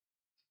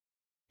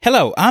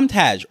Hello, I'm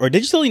Taj, or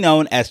digitally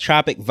known as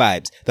Tropic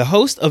Vibes, the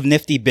host of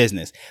Nifty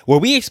Business, where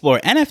we explore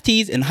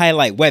NFTs and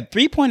highlight Web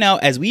 3.0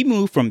 as we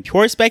move from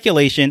pure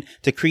speculation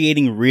to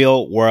creating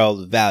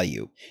real-world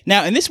value.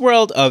 Now, in this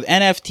world of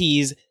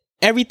NFTs,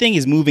 everything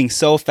is moving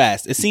so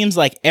fast. It seems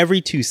like every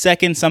 2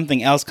 seconds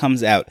something else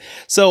comes out.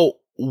 So,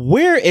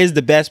 where is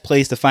the best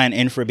place to find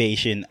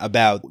information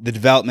about the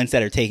developments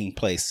that are taking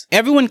place?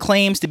 Everyone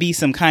claims to be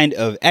some kind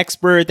of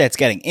expert that's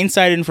getting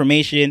inside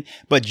information,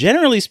 but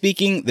generally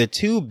speaking, the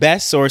two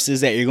best sources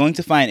that you're going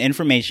to find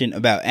information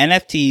about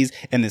NFTs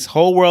and this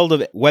whole world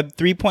of Web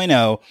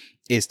 3.0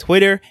 is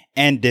Twitter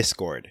and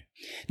Discord.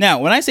 Now,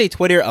 when I say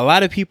Twitter, a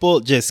lot of people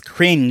just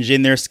cringe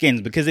in their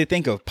skins because they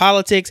think of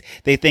politics,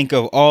 they think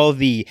of all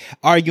the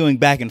arguing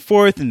back and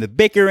forth and the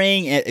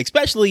bickering,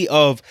 especially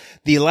of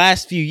the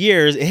last few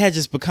years. It has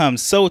just become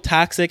so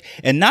toxic,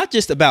 and not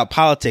just about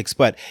politics,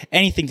 but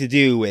anything to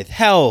do with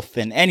health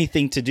and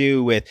anything to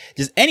do with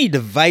just any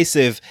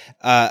divisive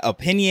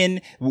opinion,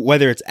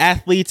 whether it's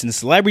athletes and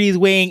celebrities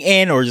weighing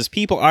in or just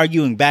people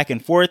arguing back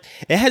and forth.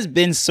 It has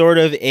been sort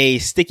of a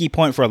sticky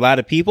point for a lot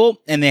of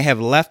people, and they have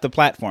left the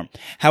platform.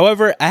 However,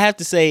 I have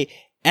to say,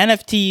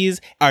 NFTs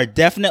are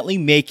definitely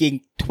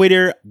making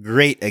Twitter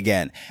great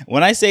again.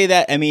 When I say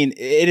that, I mean,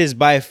 it is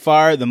by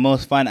far the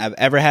most fun I've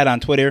ever had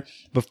on Twitter.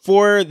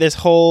 Before this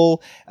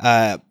whole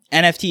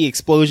NFT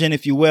explosion,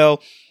 if you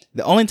will,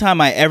 the only time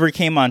I ever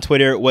came on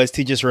Twitter was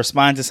to just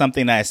respond to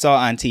something that I saw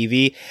on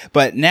TV.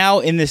 But now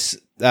in this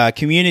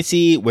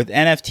community with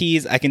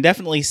NFTs, I can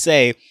definitely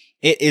say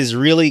it is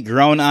really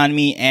grown on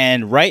me,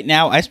 and right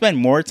now I spend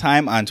more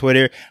time on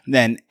Twitter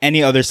than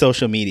any other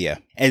social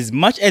media. As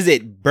much as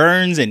it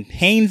burns and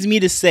pains me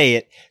to say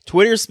it,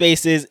 Twitter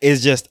Spaces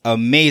is just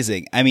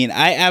amazing. I mean,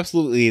 I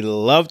absolutely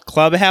loved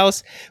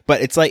Clubhouse,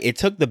 but it's like it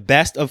took the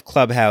best of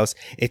Clubhouse,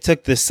 it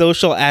took the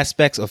social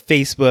aspects of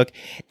Facebook,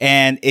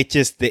 and it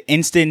just the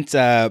instant,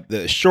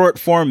 the short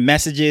form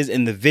messages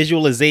and the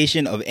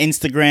visualization of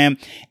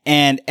Instagram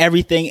and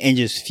everything, and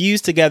just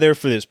fused together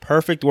for this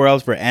perfect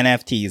world for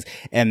NFTs.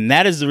 And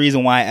that is the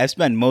reason why I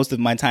spend most of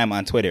my time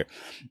on Twitter.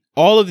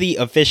 All of the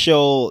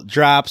official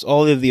drops,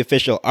 all of the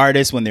official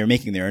artists, when they're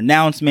making their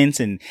announcements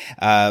and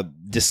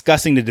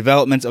discussing the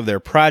developments of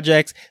their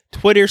projects,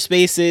 Twitter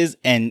Spaces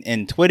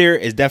and Twitter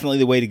is definitely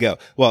the way to go.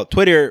 Well,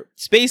 Twitter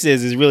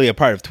Spaces is really a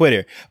part of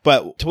Twitter,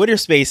 but Twitter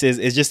Spaces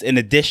is just an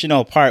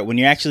additional part when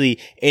you're actually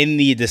in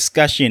the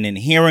discussion and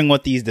hearing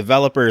what these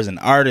developers and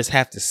artists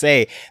have to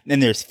say.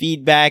 Then there's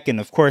feedback, and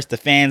of course the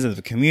fans of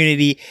the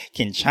community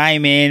can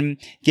chime in,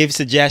 give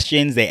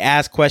suggestions, they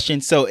ask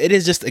questions. So it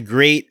is just a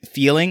great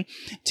feeling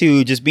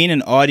to just be in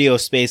an audio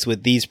space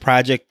with these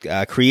project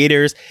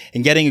creators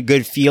and getting a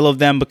good feel of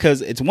them,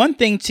 because it's one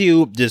thing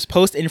to just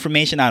post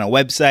information on a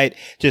website,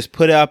 just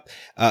put up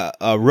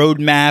a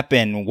roadmap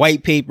and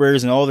white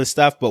papers and all this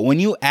stuff. But when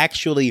you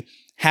actually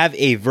have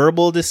a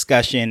verbal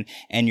discussion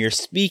and you're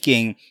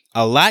speaking,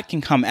 a lot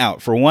can come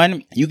out. For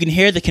one, you can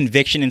hear the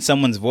conviction in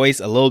someone's voice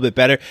a little bit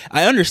better.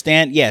 I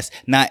understand, yes,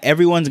 not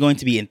everyone's going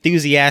to be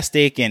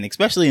enthusiastic, and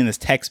especially in this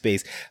tech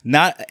space,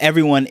 not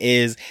everyone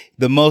is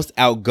the most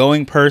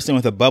outgoing person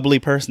with a bubbly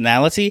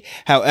personality.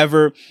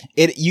 However,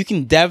 you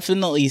can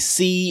definitely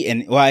see,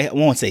 and well, I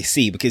won't say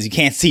see because you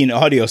can't see in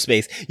audio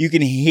space. You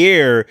can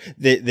hear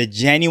the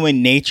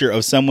genuine nature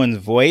of someone's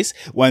voice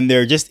when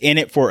they're just in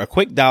it for a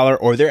quick dollar,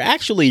 or they're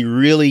actually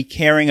really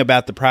caring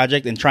about the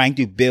project and trying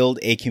to build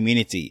a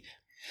community.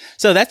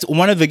 So that's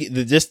one of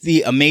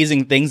the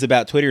amazing things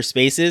about Twitter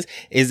Spaces,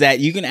 is that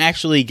you can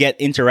actually get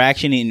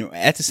interaction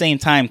at the same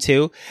time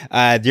too.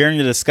 During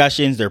the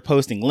discussions, they're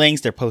posting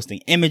links, they're posting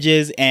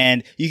images,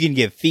 and you can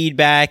give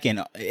feedback,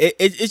 and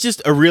it's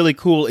just a really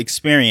cool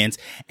experience.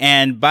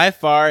 And by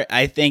far,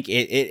 I think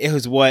it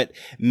was what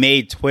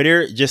made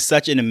Twitter just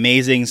such an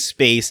amazing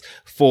space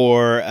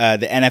for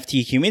the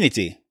NFT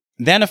community.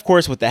 Then, of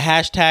course, with the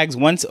hashtags,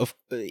 once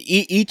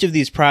each of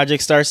these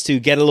projects starts to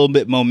get a little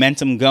bit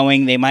momentum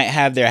going, they might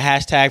have their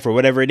hashtag for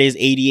whatever it is,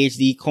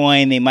 ADHD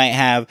coin. They might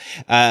have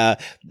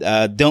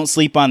don't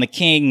sleep on the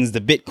kings,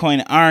 the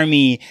Bitcoin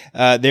army.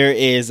 There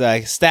is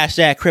stash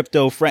that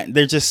crypto friend.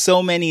 There's just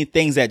so many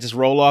things that just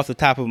roll off the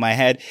top of my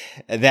head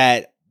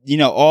that, you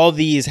know, all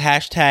these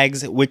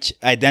hashtags which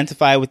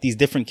identify with these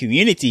different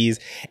communities.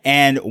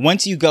 And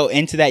once you go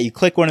into that, you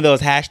click one of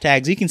those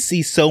hashtags, you can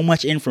see so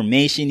much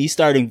information. You're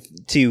starting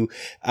to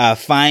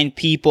find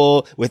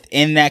people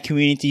within that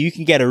community. You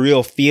can get a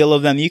real feel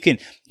of them. You can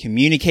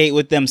communicate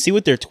with them, see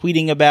what they're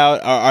tweeting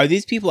about. Are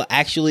these people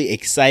actually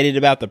excited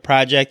about the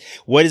project?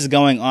 What is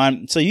going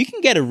on? So you can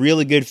get a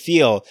really good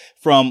feel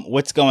from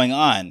what's going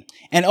on.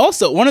 And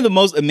also, one of the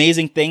most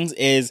amazing things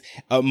is,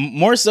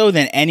 more so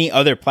than any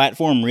other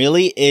platform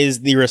really,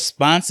 is the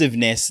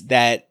responsiveness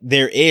that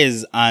there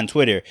is on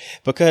Twitter.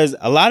 Because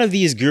a lot of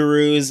these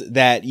gurus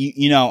that,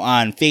 you know,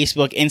 on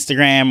Facebook,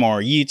 Instagram,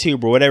 or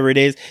YouTube, or whatever it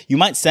is, you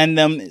might send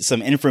them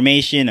some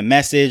information, a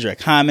message, or a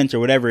comment, or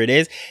whatever it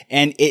is,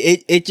 and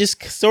it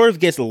just sort of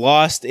gets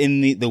lost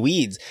in the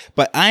weeds.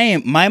 But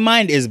my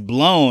mind is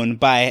blown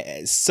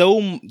by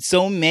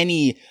so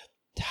many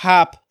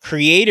top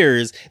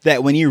creators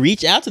that when you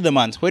reach out to them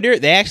on Twitter,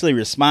 they actually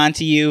respond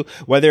to you,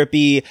 whether it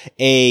be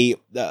a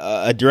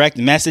direct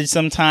message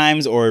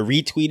sometimes or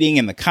retweeting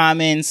in the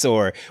comments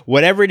or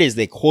whatever it is.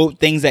 They quote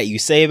things that you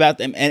say about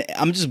them. And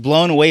I'm just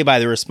blown away by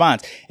the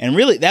response. And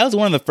really, that was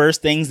one of the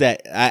first things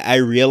that I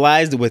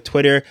realized with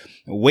Twitter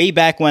way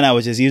back when I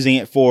was just using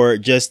it for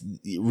just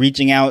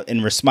reaching out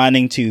and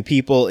responding to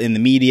people in the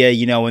media,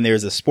 when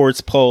there's a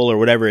sports poll or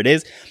whatever it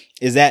is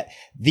that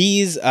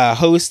these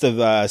hosts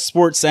of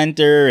Sports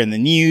Center and the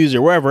news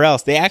or wherever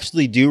else, they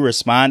actually do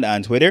respond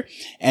on Twitter,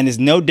 and is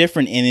no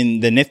different in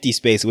the Nifty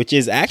space, which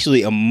is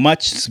actually a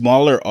much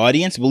smaller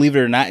audience. Believe it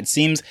or not, it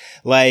seems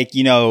like,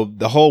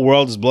 the whole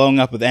world is blowing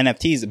up with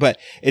NFTs, but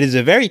it is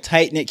a very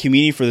tight-knit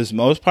community for the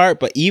most part.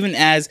 But even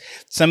as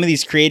some of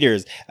these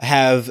creators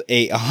have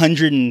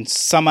 100 and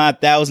some odd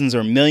thousands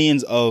or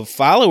millions of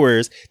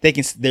followers,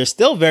 they're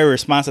still very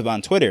responsive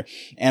on Twitter.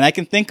 And I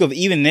can think of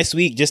even this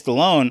week just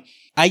alone,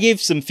 I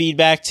gave some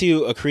feedback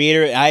to a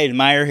creator. I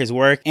admire his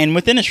work. And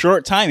within a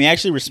short time, he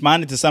actually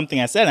responded to something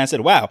I said. And I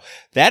said, wow,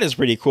 that is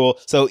pretty cool.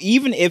 So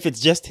even if it's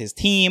just his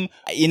team,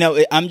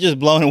 I'm just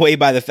blown away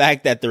by the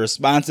fact that the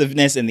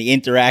responsiveness and the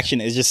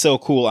interaction is just so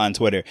cool on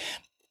Twitter.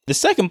 The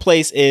second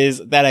place is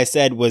that I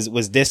said was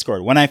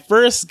Discord. When I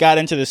first got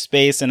into the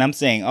space, and I'm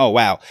saying, oh,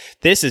 wow,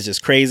 this is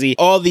just crazy.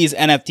 All these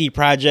NFT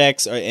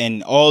projects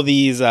and all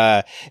these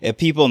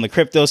people in the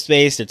crypto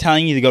space, they're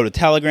telling you to go to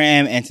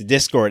Telegram and to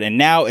Discord. And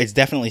now it's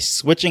definitely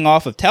switching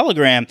off of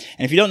Telegram.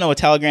 And if you don't know what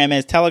Telegram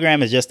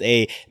is just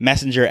a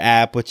messenger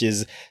app, which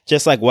is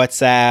just like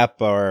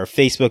WhatsApp or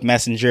Facebook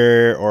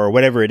Messenger or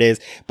whatever it is.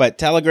 But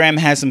Telegram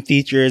has some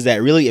features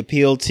that really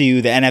appeal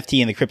to the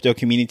NFT and the crypto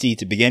community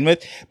to begin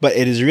with. But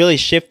it is really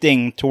shifting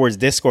towards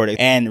Discord.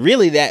 And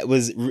really that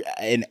was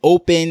an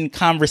open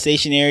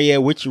conversation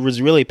area, which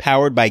was really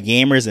powered by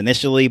gamers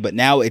initially, but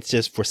now it's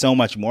just for so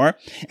much more.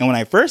 And when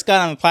I first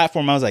got on the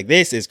platform, I was like,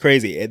 this is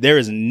crazy. There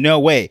is no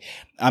way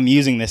I'm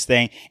using this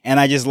thing. And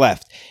I just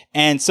left.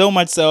 And so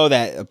much so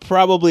that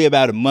probably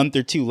about a month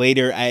or two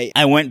later,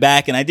 I went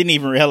back and I didn't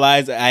even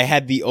realize I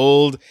had the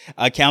old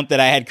account that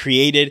I had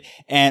created.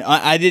 And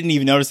I didn't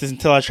even notice this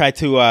until I tried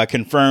to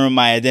confirm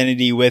my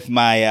identity with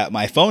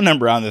my phone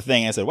number on the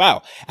thing. I said,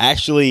 wow, I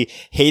actually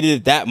hated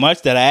it that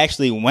much that I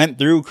actually went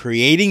through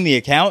creating the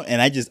account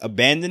and I just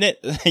abandoned it.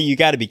 You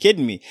got to be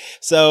kidding me.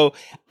 So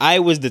I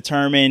was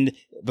determined,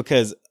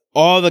 because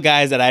all the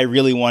guys that I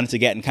really wanted to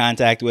get in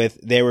contact with,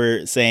 they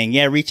were saying,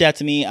 yeah, reach out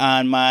to me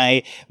on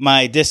my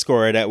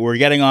Discord. We're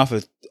getting off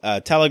of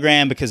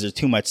Telegram because there's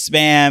too much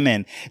spam,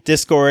 and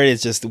Discord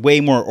is just way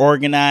more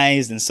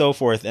organized and so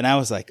forth. And I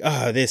was like,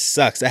 oh, this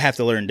sucks. I have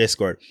to learn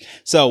Discord.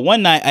 So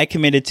one night I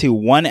committed to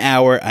 1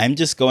 hour. I'm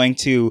just going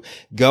to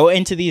go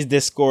into these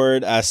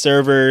Discord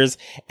servers,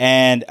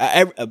 and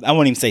I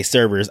won't even say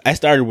servers. I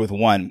started with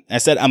one. I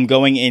said, I'm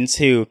going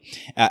into,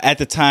 at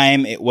the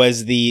time it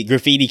was the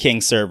Graffiti King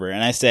server.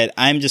 And I said,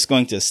 I'm just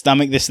going to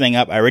stomach this thing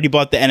up. I already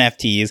bought the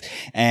NFTs,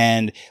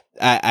 and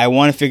I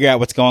want to figure out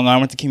what's going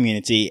on with the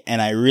community,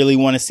 and I really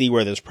want to see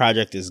where this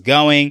project is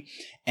going.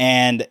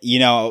 And,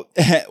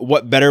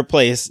 what better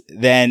place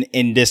than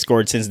in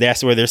Discord, since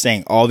that's where they're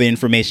saying all the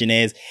information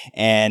is,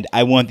 and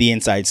I want the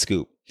inside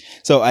scoop.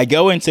 So I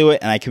go into it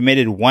and I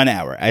committed 1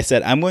 hour. I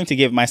said, I'm going to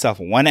give myself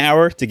 1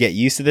 hour to get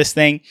used to this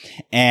thing.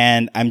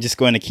 And I'm just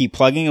going to keep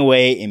plugging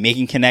away and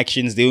making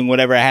connections, doing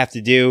whatever I have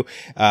to do,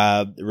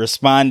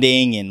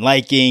 responding and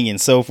liking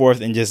and so forth,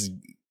 and just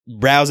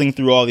browsing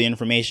through all the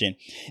information.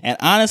 And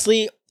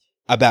honestly,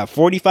 about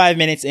 45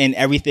 minutes in,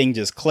 everything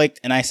just clicked.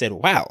 And I said,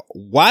 wow,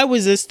 why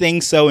was this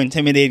thing so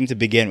intimidating to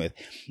begin with?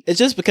 It's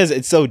just because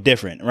it's so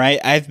different, right?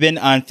 I've been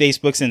on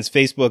Facebook since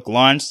Facebook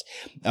launched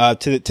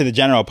to the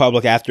general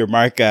public after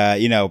Mark,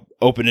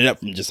 opened it up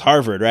from just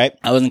Harvard, right?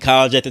 I was in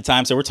college at the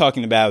time. So we're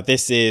talking about,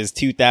 this is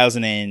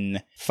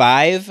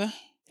 2005.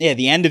 Yeah,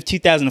 the end of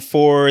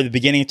 2004, the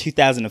beginning of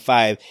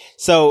 2005.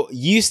 So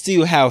used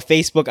to how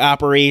Facebook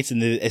operates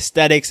and the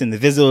aesthetics and the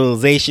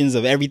visualizations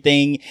of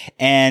everything.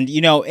 And,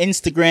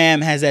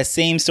 Instagram has that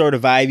same sort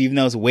of vibe, even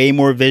though it's way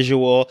more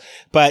visual.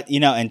 But,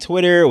 and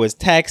Twitter was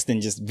text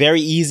and just very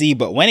easy.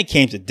 But when it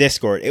came to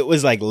Discord, it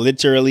was like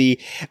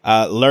literally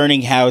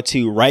learning how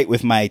to write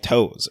with my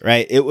toes,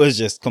 right? It was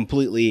just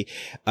completely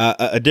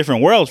a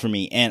different world for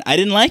me. And I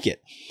didn't like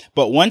it.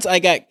 But once I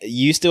got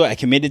used to it, I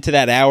committed to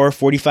that hour,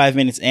 45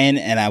 minutes in,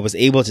 and I was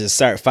able to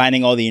start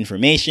finding all the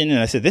information. And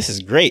I said, this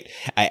is great.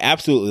 I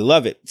absolutely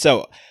love it.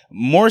 So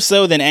more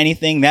so than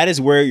anything, that is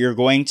where you're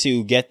going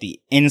to get the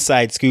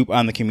inside scoop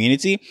on the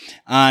community.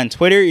 On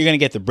Twitter, you're going to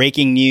get the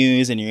breaking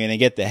news and you're going to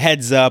get the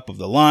heads up of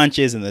the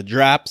launches and the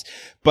drops.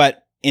 But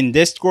in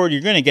Discord,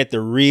 you're going to get the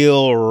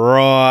real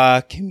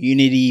raw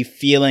community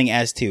feeling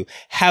as to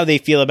how they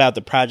feel about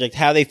the project,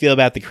 how they feel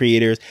about the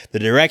creators, the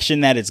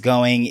direction that it's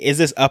going. Is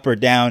this up or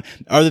down?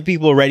 Are the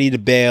people ready to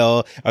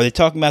bail? Are they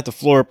talking about the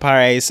floor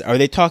price? Are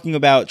they talking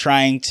about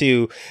trying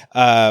to,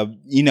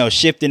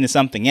 shift into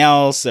something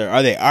else? Or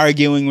are they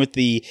arguing with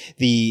the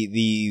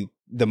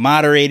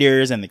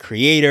moderators and the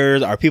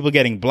creators? Are people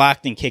getting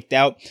blocked and kicked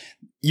out?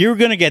 you're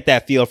going to get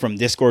that feel from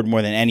Discord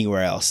more than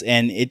anywhere else.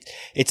 And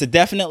it's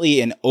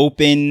definitely an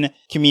open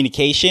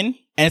communication.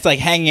 And it's like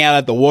hanging out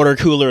at the water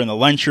cooler in the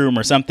lunchroom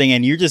or something,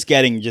 and you're just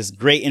getting just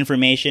great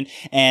information.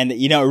 And,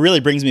 it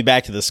really brings me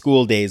back to the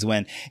school days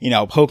when,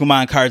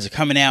 Pokemon cards are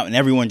coming out and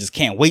everyone just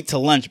can't wait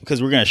till lunch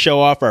because we're going to show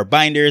off our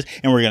binders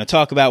and we're going to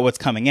talk about what's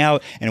coming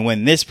out. And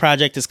when this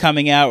project is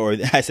coming out, or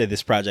I said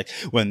this project,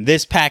 when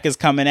this pack is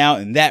coming out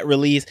and that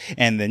release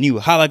and the new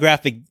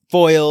holographic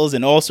foils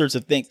and all sorts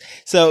of things.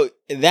 So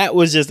that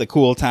was just a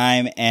cool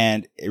time.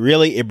 And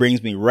it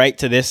brings me right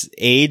to this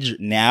age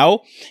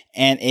now.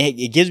 And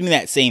it gives me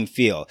that same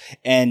feel.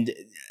 And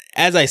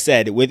as I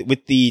said,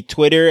 with the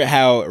Twitter,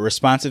 how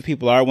responsive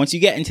people are, once you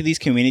get into these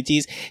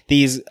communities,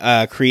 these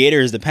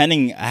creators,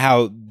 depending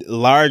how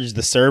large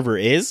the server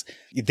is,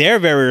 they're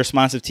very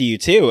responsive to you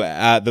too.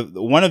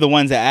 One of the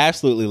ones that I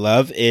absolutely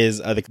love is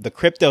the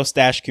Crypto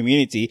Stash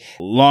community.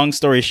 Long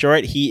story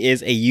short, he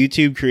is a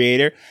YouTube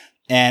creator.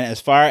 And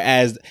as far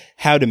as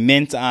how to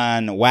mint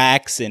on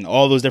Wax and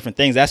all those different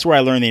things, that's where I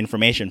learned the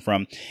information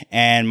from.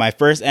 And my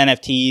first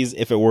NFTs,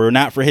 if it were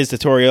not for his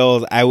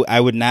tutorials, I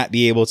would not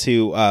be able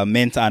to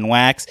mint on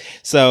Wax.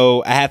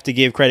 So I have to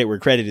give credit where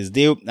credit is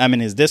due. I'm in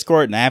his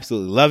Discord and I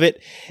absolutely love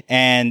it.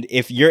 And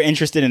if you're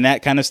interested in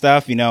that kind of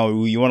stuff, you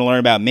want to learn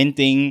about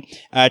minting,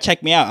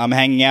 check me out. I'm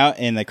hanging out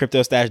in the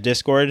Crypto Stash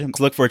Discord.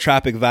 Look for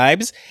Tropic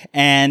Vibes.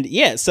 And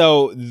yeah,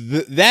 so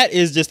that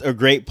is just a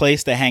great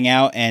place to hang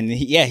out. And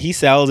he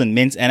sells and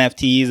mints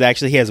NFTs.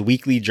 Actually, he has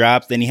weekly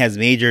drops, then he has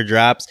major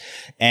drops,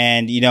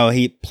 and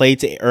he played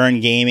to earn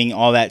gaming,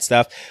 all that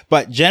stuff.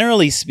 But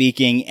generally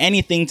speaking,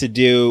 anything to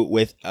do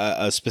with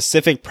a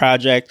specific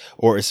project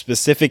or a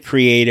specific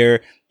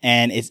creator,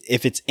 and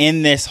if it's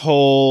in this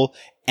whole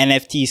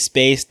NFT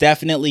space,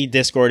 definitely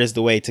Discord is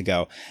the way to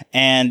go.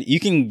 And you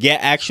can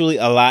get actually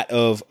a lot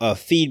of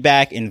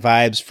feedback and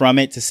vibes from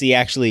it to see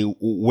actually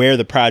where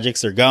the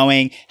projects are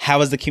going,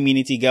 how is the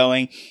community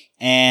going.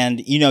 And,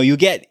 you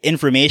get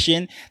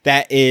information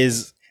that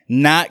is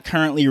not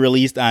currently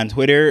released on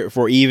Twitter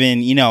for even,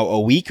 a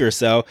week or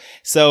so.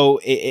 So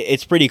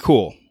it's pretty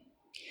cool.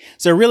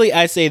 So really,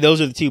 I say those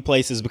are the two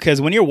places,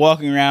 because when you're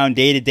walking around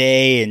day to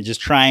day and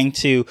just trying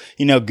to,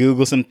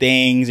 Google some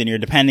things, and you're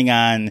depending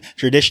on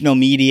traditional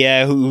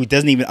media who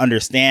doesn't even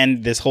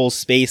understand this whole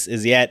space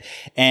as yet,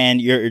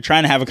 and you're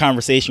trying to have a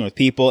conversation with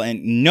people,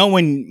 and no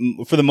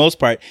one, for the most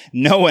part,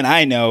 no one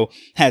I know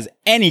has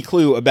any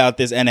clue about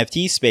this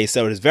NFT space.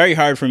 So it is very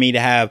hard for me to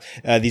have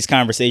these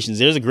conversations.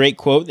 There's a great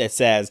quote that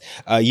says,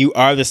 you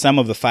are the sum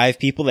of the 5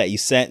 people that you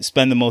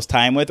spend the most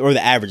time with, or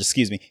the average,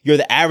 you're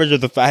the average of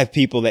the 5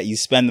 people that you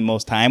spend the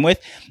most time with.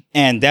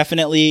 And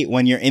definitely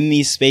when you're in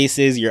these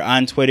spaces, you're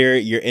on Twitter,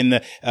 you're in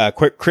the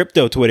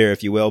crypto Twitter,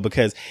 if you will,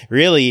 because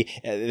really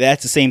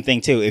that's the same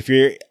thing too. If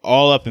you're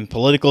all up in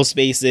political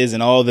spaces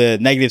and all the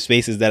negative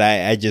spaces that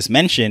I just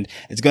mentioned,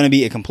 it's going to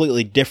be a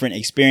completely different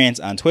experience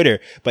on Twitter.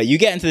 But you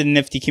get into the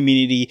Nifty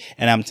community,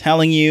 and I'm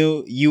telling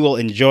you, you will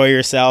enjoy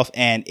yourself.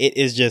 And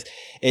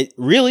it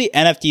really,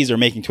 NFTs are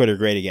making Twitter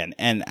great again.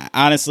 And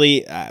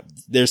honestly,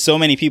 there's so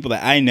many people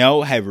that I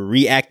know have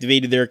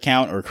reactivated their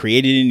account or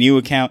created a new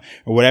account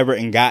or whatever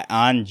and got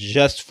on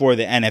just for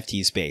the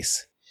NFT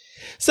space.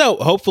 So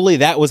hopefully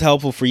that was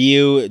helpful for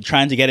you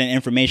trying to get an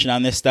information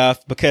on this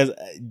stuff, because,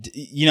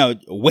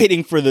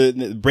 waiting for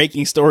the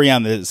breaking story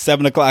on the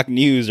 7:00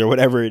 news or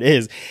whatever it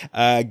is,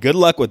 good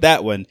luck with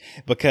that one,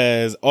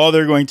 because all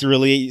they're going to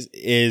release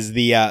is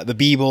the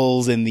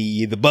Beebles and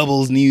the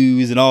Bubbles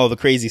news and all the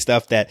crazy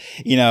stuff that,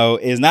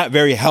 is not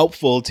very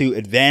helpful to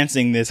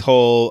advancing this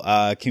whole,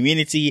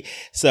 community.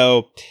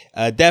 So,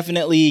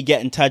 definitely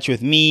get in touch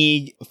with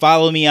me.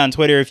 Follow me on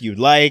Twitter if you'd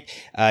like.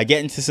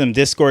 Get into some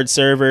Discord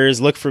servers.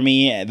 Look for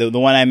me. The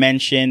one I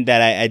mentioned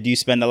that I do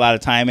spend a lot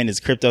of time in is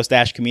Crypto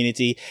Stash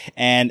community,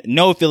 and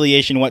no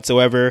affiliation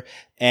whatsoever.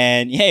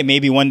 And hey,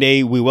 maybe one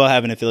day we will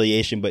have an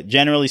affiliation, but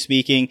generally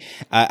speaking,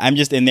 I'm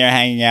just in there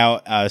hanging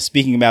out,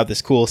 speaking about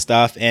this cool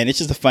stuff, and it's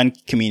just a fun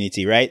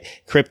community, right?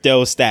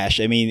 Crypto Stash.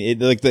 I mean,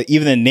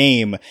 even the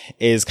name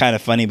is kind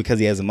of funny because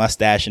he has a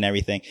mustache and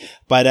everything.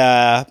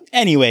 But,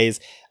 anyways,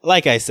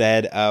 like I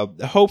said,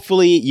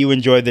 hopefully you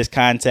enjoyed this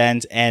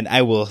content, and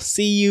I will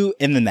see you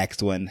in the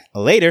next one.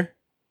 Later.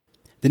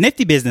 The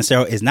Nifty Business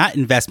Arrow is not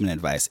investment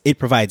advice. It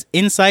provides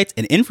insights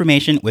and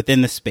information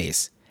within the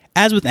space.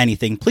 As with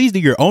anything, please do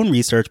your own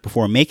research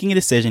before making a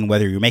decision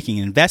whether you're making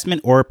an investment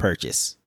or a purchase.